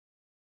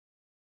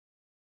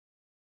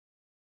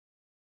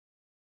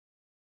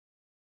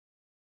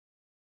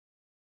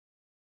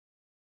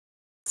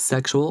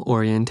Sexual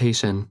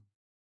orientation.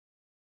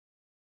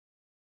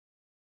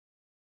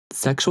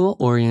 Sexual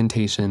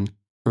orientation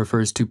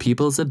refers to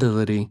people's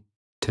ability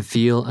to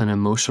feel an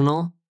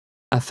emotional,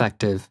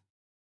 affective,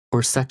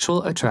 or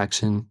sexual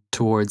attraction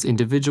towards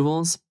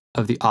individuals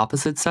of the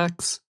opposite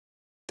sex,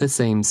 the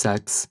same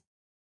sex,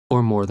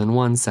 or more than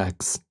one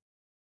sex.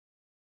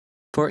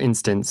 For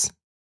instance,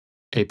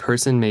 a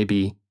person may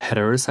be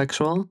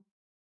heterosexual,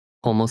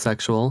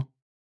 homosexual,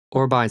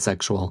 or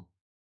bisexual.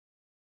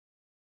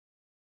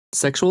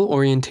 Sexual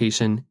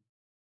orientation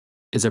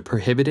is a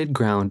prohibited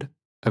ground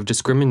of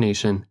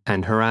discrimination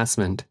and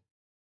harassment.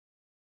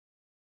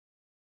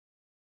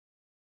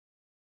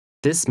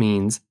 This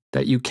means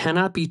that you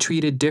cannot be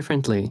treated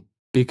differently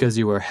because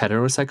you are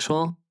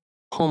heterosexual,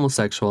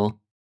 homosexual,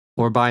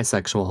 or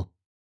bisexual.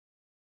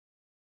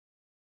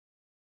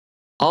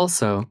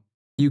 Also,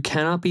 you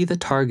cannot be the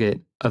target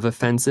of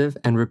offensive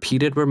and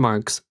repeated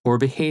remarks or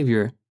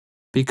behavior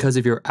because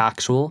of your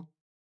actual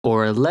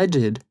or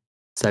alleged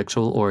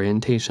sexual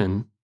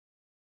orientation.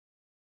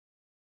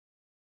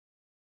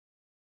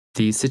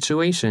 These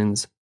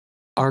situations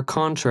are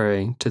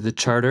contrary to the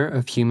Charter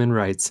of Human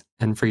Rights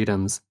and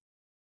Freedoms.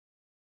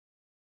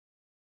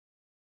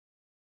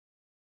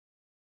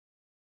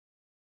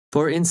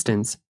 For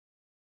instance,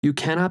 you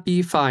cannot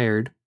be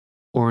fired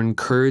or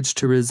encouraged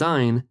to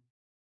resign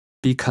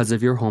because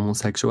of your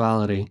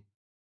homosexuality.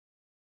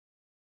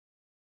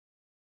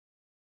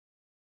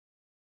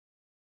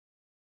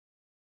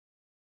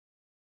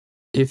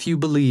 If you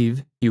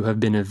believe you have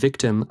been a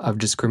victim of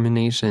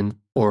discrimination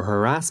or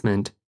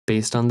harassment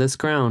based on this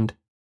ground,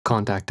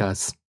 contact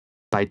us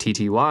by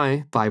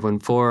TTY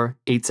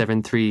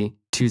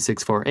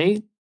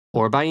 514-873-2648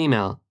 or by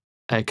email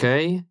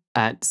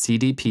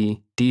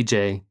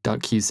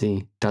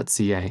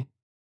accueil@cdpdj.qc.ca.